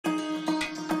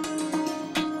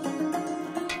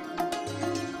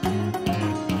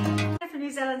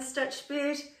stitch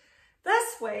bed.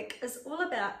 This week is all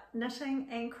about knitting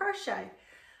and crochet,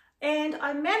 and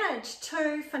I managed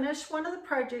to finish one of the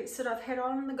projects that I've had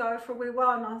on the go for a wee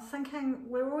while, and I'm thinking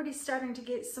we're already starting to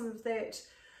get some of that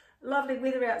lovely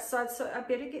weather outside, so I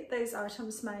better get these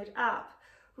items made up.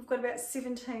 We've got about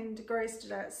 17 degrees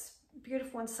today. It's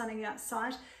beautiful and sunny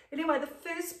outside. Anyway, the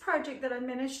first project that I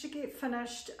managed to get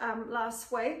finished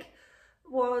last week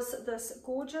was this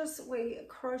gorgeous wee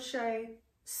crochet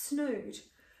snood.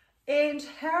 And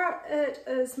how it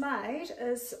is made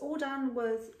is all done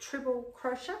with treble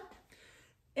crochet.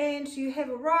 And you have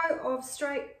a row of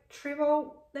straight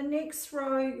treble. The next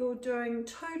row you're doing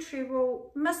 2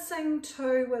 treble, missing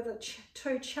 2 with a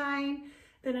 2 chain,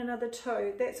 then another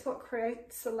 2. That's what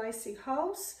creates the lacy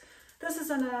holes. This is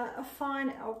in a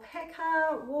fine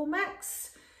alpaca wool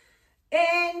mix,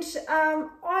 and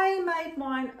I made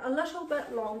mine a little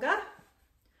bit longer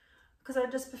because I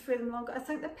just prefer them longer. I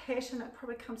think the pattern, it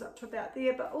probably comes up to about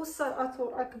there, but also I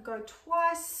thought I could go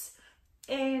twice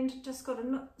and just got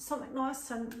something nice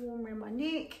and warm around my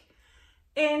neck,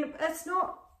 and it's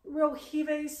not real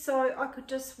heavy, so I could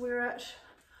just wear it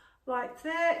like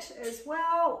that as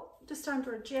well, just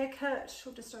under a jacket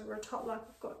or just over a top like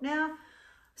I've got now.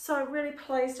 So really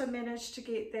pleased I managed to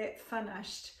get that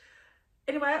finished.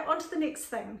 Anyway, on to the next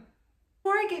thing.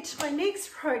 Before I get to my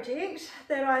next project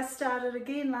that I started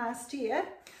again last year,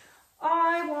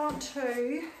 I want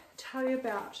to tell you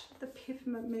about the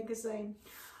Peppermint magazine.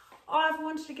 I've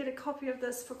wanted to get a copy of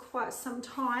this for quite some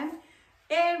time,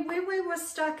 and when we were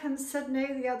stuck in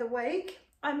Sydney the other week,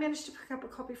 I managed to pick up a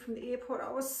copy from the airport.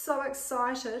 I was so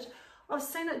excited. I've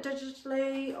seen it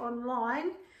digitally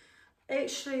online,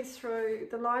 actually through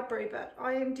the library, but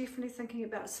I am definitely thinking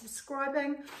about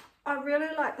subscribing. I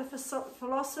really like the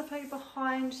philosophy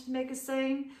behind the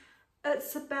magazine.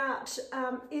 It's about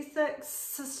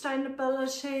ethics,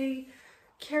 sustainability,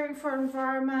 caring for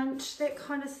environment, that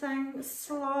kind of thing,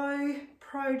 slow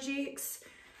projects,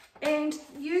 and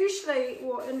usually,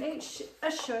 well, in each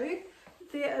issue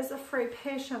there is a free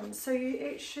pattern, so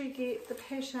you actually get the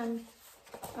pattern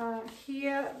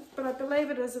here, but I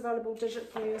believe it is available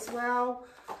digitally as well,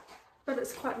 but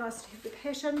it's quite nice to have the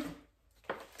pattern.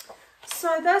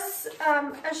 So this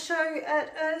issue,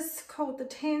 it is called the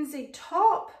Tansy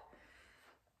Top,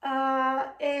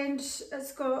 and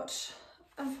it's got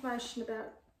information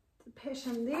about the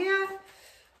pattern there.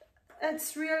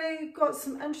 It's really got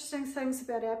some interesting things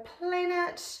about our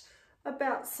planet,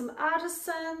 about some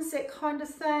artisans, that kind of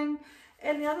thing.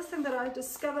 And the other thing that I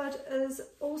discovered is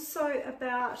also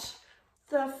about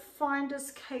the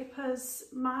Finders Keepers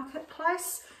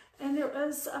marketplace, and there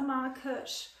is a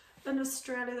market in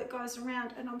Australia that goes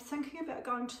around, and I'm thinking about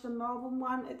going to the Melbourne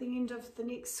one at the end of the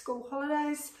next school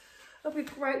holidays. It'll be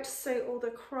great to see all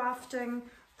the crafting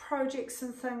projects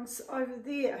and things over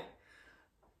there.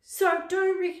 So I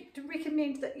do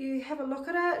recommend that you have a look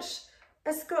at it.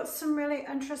 It's got some really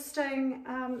interesting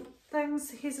things.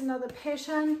 Here's another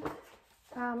pattern,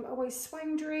 a wee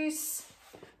swing dress.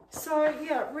 So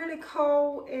yeah, really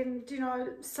cool, and you know,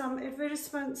 some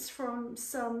advertisements from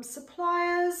some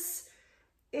suppliers,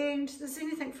 and there's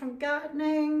anything from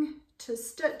gardening to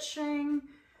stitching,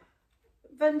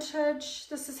 vintage.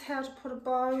 This is how to put a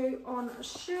bow on a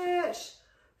shirt.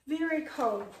 Very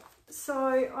cool. So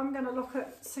I'm going to look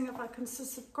at seeing if I can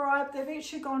subscribe. They've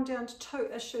actually gone down to 2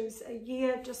 issues a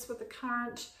year just with the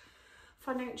current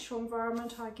financial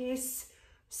environment, I guess.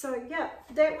 So yeah,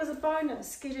 that was a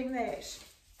bonus getting that.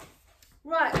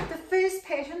 Right, the first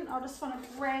pattern, I just want to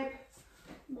grab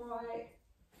my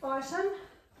item.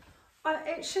 I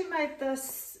actually made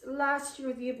this last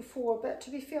year or the year before, but to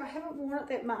be fair, I haven't worn it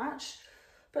that much.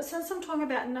 But since I'm talking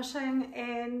about knitting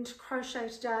and crochet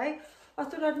today, I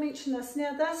thought I'd mention this.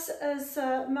 Now this is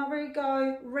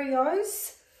Marigo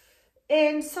Rios,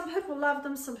 and some people love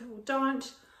them, some people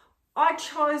don't. I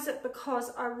chose it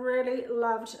because I really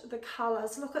loved the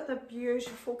colours. Look at the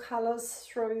beautiful colours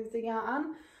through the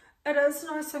yarn. It is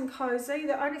nice and cozy.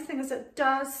 The only thing is it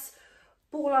does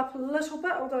ball up a little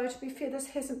bit, although to be fair, this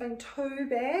hasn't been too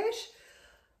bad.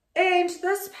 And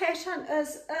this pattern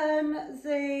is in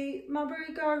the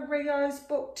Marigo Rios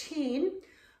book 10,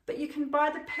 but you can buy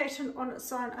the pattern on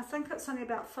its own. I think it's only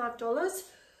about $5.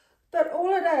 But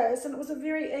all it is, and it was a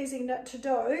very easy knit to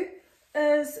do,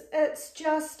 is it's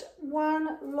just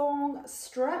one long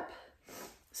strip.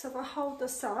 So if I hold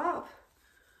this up,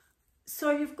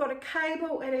 so you've got a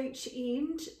cable at each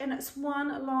end, and it's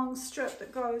one long strip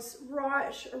that goes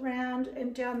right around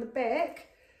and down the back.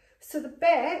 So the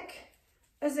back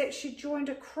is actually joined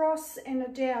across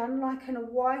and down like in a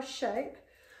Y shape.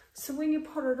 So when you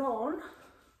put it on,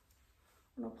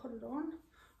 and I'll put it on,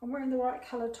 I'm wearing the right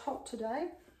colour top today,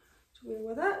 to wear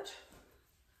with it.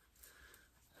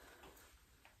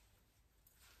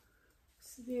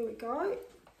 So there we go.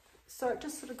 So it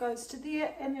just sort of goes to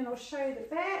there, and then I'll show you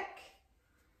the back.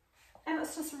 And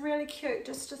it's just really cute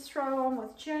just to throw on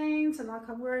with jeans, and like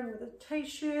I'm wearing with a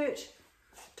t-shirt,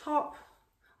 top.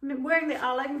 I'm wearing the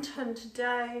Arlington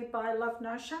today by Love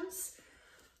Notions,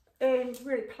 and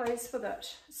really pleased with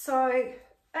it. So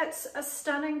it's a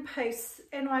stunning piece,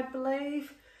 and I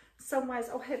believe in some ways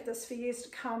I'll have this for years to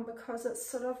come because it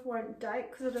sort of won't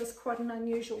date, because it is quite an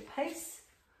unusual piece.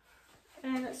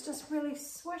 And it's just really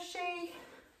swishy,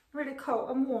 really cool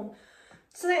and warm.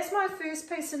 So that's my first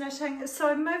piece of knitting.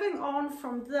 So moving on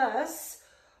from this,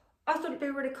 I thought it'd be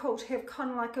really cool to have kind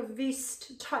of like a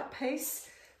vest type piece.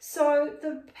 So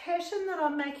the pattern that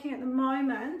I'm making at the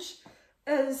moment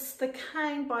is the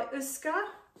Cane by Ursula.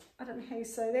 I don't know how you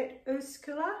say that,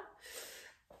 Ursula.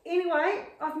 Anyway,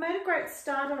 I've made a great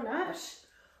start on it.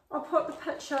 I'll put the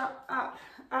picture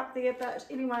up there, but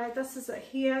anyway, this is it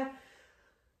here.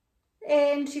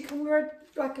 And you can wear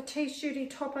like a t-shirty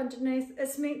top underneath.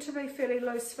 It's meant to be fairly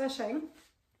loose fitting.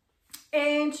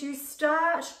 And you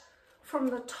start from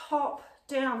the top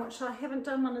down, which I haven't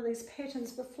done one of these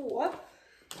patterns before.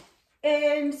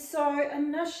 And so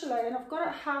initially, and I've got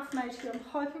it half made here, I'm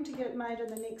hoping to get it made in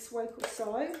the next week or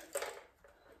so,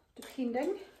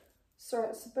 depending. Sorry,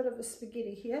 it's a bit of a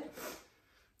spaghetti here.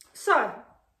 So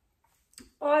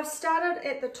I've started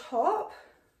at the top,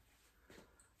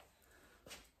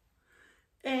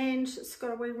 and it's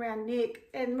got a wee round neck,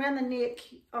 and around the neck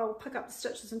I'll pick up the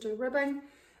stitches and do ribbing,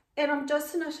 and I'm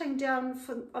just knitting down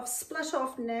I've split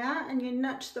off now, and you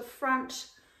knit the front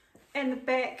and the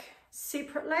back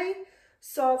separately.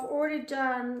 So I've already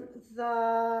done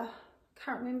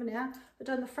can't remember now, I've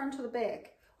done the front or the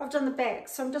back. I've done the back,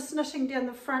 so I'm just knitting down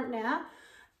the front now,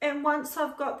 and once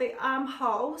I've got the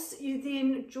armholes, you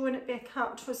then join it back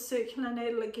up to a circular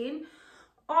needle again.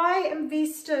 I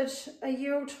invested a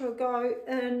year or two ago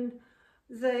in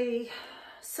the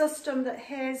system that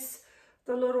has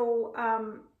the little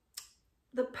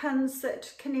the pins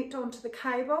that connect onto the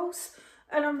cables,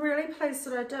 and I'm really pleased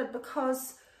that I did,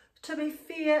 because to be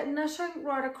fair, knitting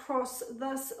right across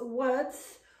this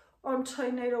width on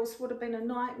 2 needles would have been a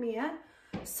nightmare.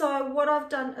 So what I've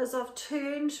done is I've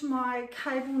turned my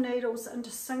cable needles into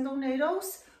single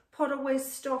needles, put a wee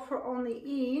stopper on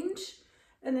the end,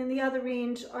 and then the other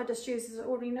end I just use as an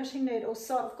ordinary knitting needle.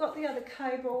 So I've got the other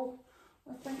cable,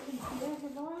 I think in here,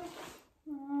 have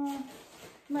I?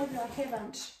 Maybe I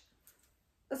haven't.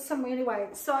 It's somewhere anyway.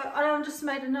 So I just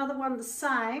made another one the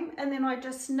same, and then I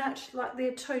just knit like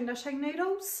they're 2 knitting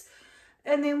needles.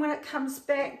 And then when it comes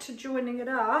back to joining it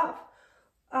up,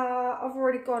 I've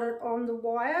already got it on the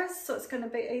wires, so it's going to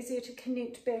be easier to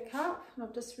connect back up. And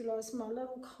I've just realised my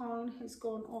little cone has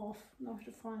gone off, and I'll have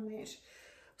to find that.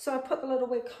 So I put the little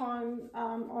wee cone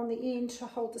on the end to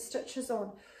hold the stitches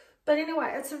on. But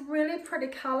anyway, it's a really pretty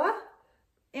colour,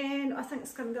 and I think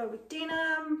it's going to go with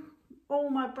denim, all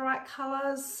my bright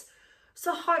colours.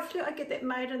 So hopefully I get that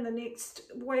made in the next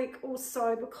week or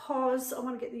so, because I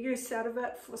want to get the use out of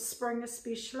it for spring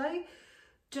especially,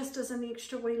 just as an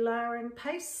extra wee layering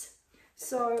piece.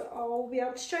 So I'll be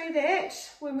able to show you that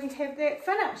when we have that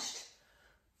finished.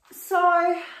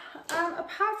 So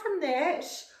apart from that,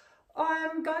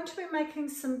 I'm going to be making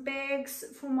some bags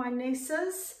for my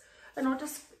nieces, and I'll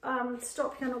just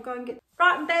stop here and I'll go and get...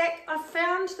 Right, I'm back. I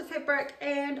found the fabric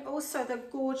and also the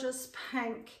gorgeous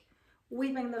pink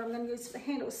webbing that I'm going to use for the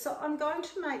handles. So I'm going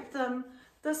to make them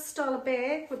this style of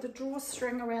bag with the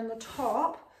drawstring around the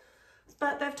top,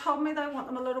 but they've told me they want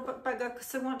them a little bit bigger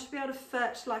because they want to be able to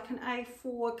fit like an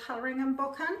A4 colouring in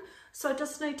book in. So I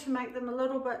just need to make them a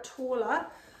little bit taller.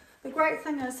 The great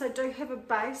thing is they do have a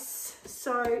base,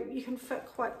 so you can fit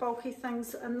quite bulky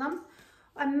things in them.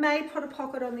 I may put a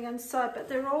pocket on the inside, but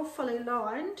they're all fully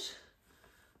lined.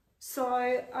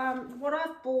 So what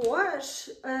I've bought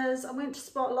is, I went to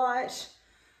Spotlight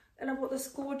and I bought this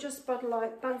gorgeous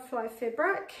butterfly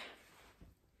fabric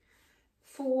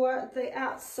for the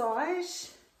outside,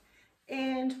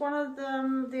 and one of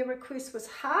them, their request was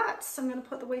hearts, so I'm going to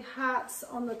put the wee hearts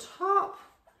on the top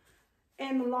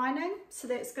and the lining. So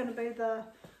that's going to be the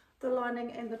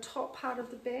lining and the top part of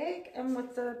the bag, and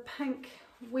with the pink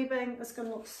webbing it's going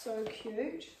to look so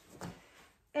cute.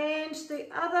 And the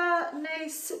other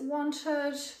niece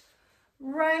wanted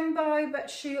rainbow, but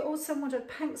she also wanted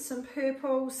pinks and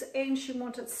purples, and she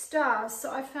wanted stars.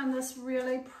 So I found this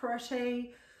really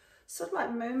pretty sort of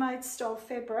like mermaid style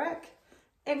fabric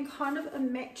and kind of a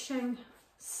matching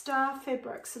star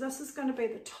fabric. So this is going to be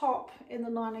the top and the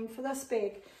lining for this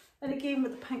bag, and again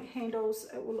with the pink handles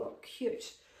it will look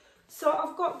cute. So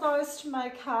I've got those to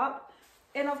make up,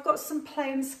 And I've got some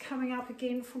plans coming up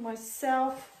again for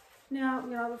myself. Now,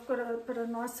 you know, we've got a bit of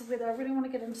nicer weather. I really want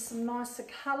to get into some nicer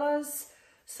colours.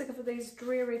 Sick of these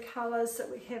dreary colours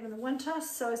that we have in the winter.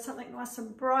 So something nice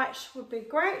and bright would be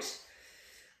great.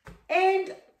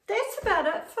 And that's about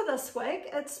it for this week.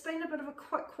 It's been a bit of a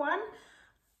quick one.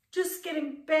 Just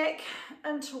getting back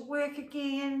into work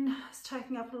again. It's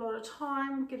taking up a lot of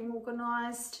time, getting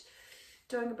organised,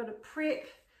 doing a bit of prep.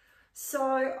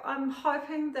 So I'm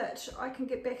hoping that I can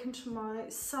get back into my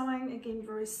sewing again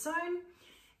very soon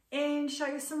and show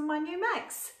you some of my new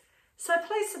makes. So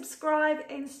please subscribe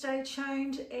and stay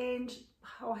tuned, and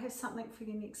I'll have something for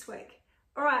you next week.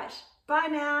 All right, bye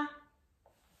now.